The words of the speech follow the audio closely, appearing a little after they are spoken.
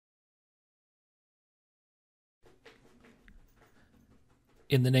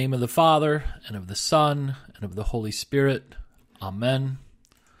In the name of the Father, and of the Son, and of the Holy Spirit. Amen.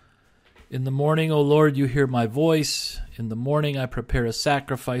 In the morning, O Lord, you hear my voice. In the morning I prepare a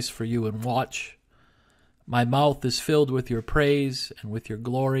sacrifice for you and watch. My mouth is filled with your praise and with your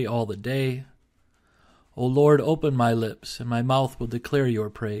glory all the day. O Lord, open my lips, and my mouth will declare your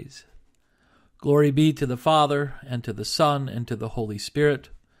praise. Glory be to the Father, and to the Son, and to the Holy Spirit,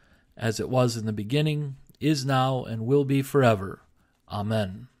 as it was in the beginning, is now, and will be forever.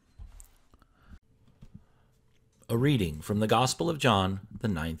 Amen. A reading from the Gospel of John, the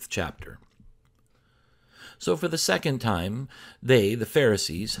 9th chapter. So for the second time, they, the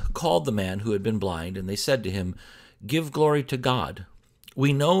Pharisees, called the man who had been blind, and they said to him, "Give glory to God.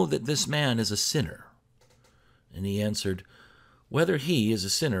 We know that this man is a sinner." And he answered, "Whether he is a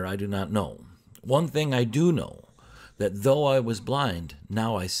sinner I do not know. One thing I do know, that though I was blind,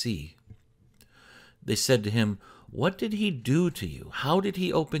 now I see." They said to him, "What did he do to you? How did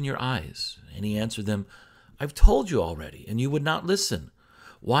he open your eyes?" And he answered them, "I've told you already, and you would not listen.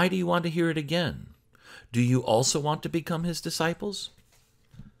 Why do you want to hear it again? Do you also want to become his disciples?"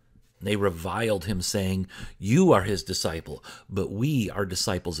 They reviled him, saying, "You are his disciple, but we are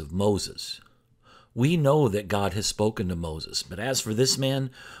disciples of Moses. We know that God has spoken to Moses, but as for this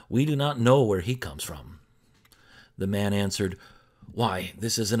man, we do not know where he comes from." The man answered, "Why,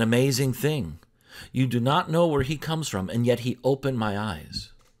 this is an amazing thing. You do not know where he comes from, and yet he opened my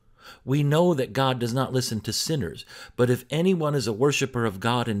eyes. We know that God does not listen to sinners, but if anyone is a worshiper of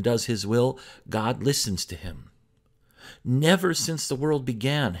God and does his will, God listens to him. Never since the world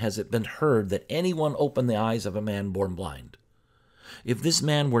began has it been heard that anyone opened the eyes of a man born blind. If this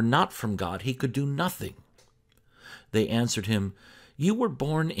man were not from God, he could do nothing." They answered him, "You were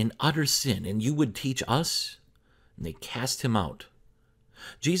born in utter sin, and you would teach us?" And they cast him out.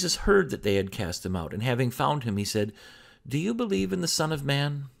 Jesus heard that they had cast him out, and having found him, he said, "Do you believe in the Son of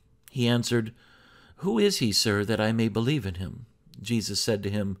Man?" He answered, "Who is he, sir, that I may believe in him?" Jesus said to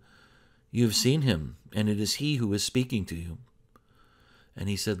him, "You have seen him, and it is he who is speaking to you." And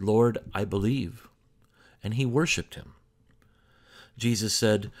he said, "Lord, I believe." And he worshipped him. Jesus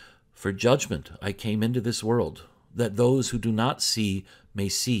said, "For judgment I came into this world, that those who do not see may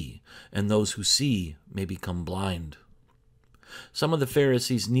see, and those who see may become blind." Some of the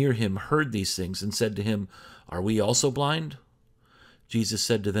Pharisees near him heard these things and said to him, "Are we also blind?" Jesus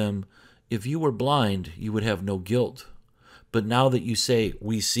said to them, "If you were blind, you would have no guilt. But now that you say,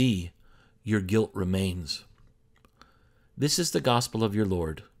 'We see,' your guilt remains." This is the gospel of your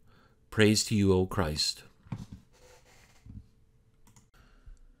Lord. Praise to you, O Christ.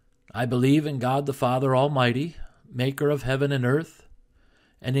 I believe in God the Father Almighty, maker of heaven and earth,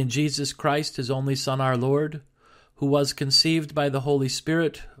 and in Jesus Christ, his only Son, our Lord, who was conceived by the Holy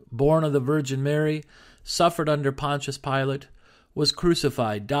Spirit, born of the Virgin Mary, suffered under Pontius Pilate, was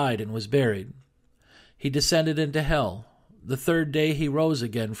crucified, died, and was buried. He descended into hell. The third day he rose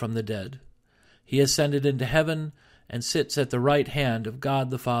again from the dead. He ascended into heaven and sits at the right hand of God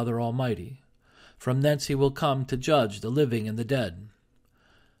the Father Almighty. From thence he will come to judge the living and the dead.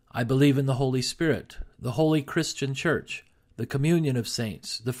 I believe in the Holy Spirit, the holy Christian Church, the communion of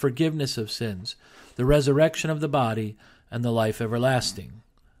saints, the forgiveness of sins, the resurrection of the body, and the life everlasting.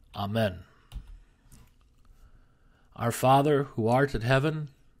 Amen. Our Father, who art in heaven,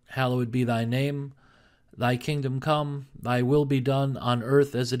 hallowed be thy name. Thy kingdom come, thy will be done on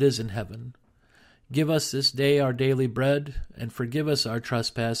earth as it is in heaven. Give us this day our daily bread, and forgive us our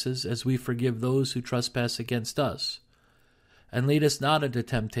trespasses as we forgive those who trespass against us. And lead us not into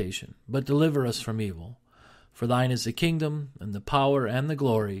temptation, but deliver us from evil. For thine is the kingdom, and the power, and the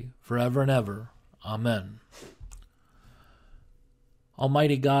glory, forever and ever. Amen.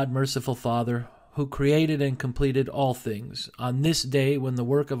 Almighty God, merciful Father, who created and completed all things, on this day when the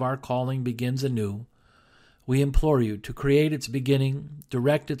work of our calling begins anew, we implore you to create its beginning,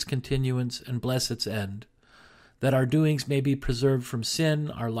 direct its continuance, and bless its end, that our doings may be preserved from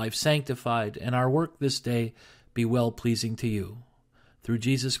sin, our life sanctified, and our work this day be well-pleasing to you. Through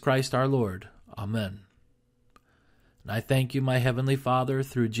Jesus Christ our Lord. Amen. And I thank you, my heavenly Father,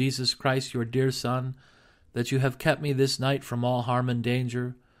 through Jesus Christ, your dear Son, that you have kept me this night from all harm and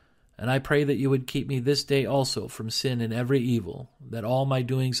danger, and I pray that you would keep me this day also from sin and every evil, that all my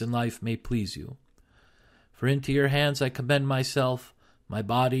doings in life may please you. For into your hands I commend myself, my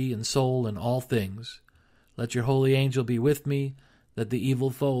body and soul, and all things. Let your holy angel be with me, that the evil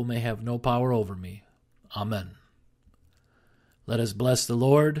foe may have no power over me. Amen. Let us bless the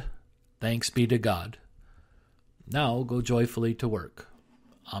Lord. Thanks be to God. Now go joyfully to work.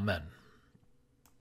 Amen.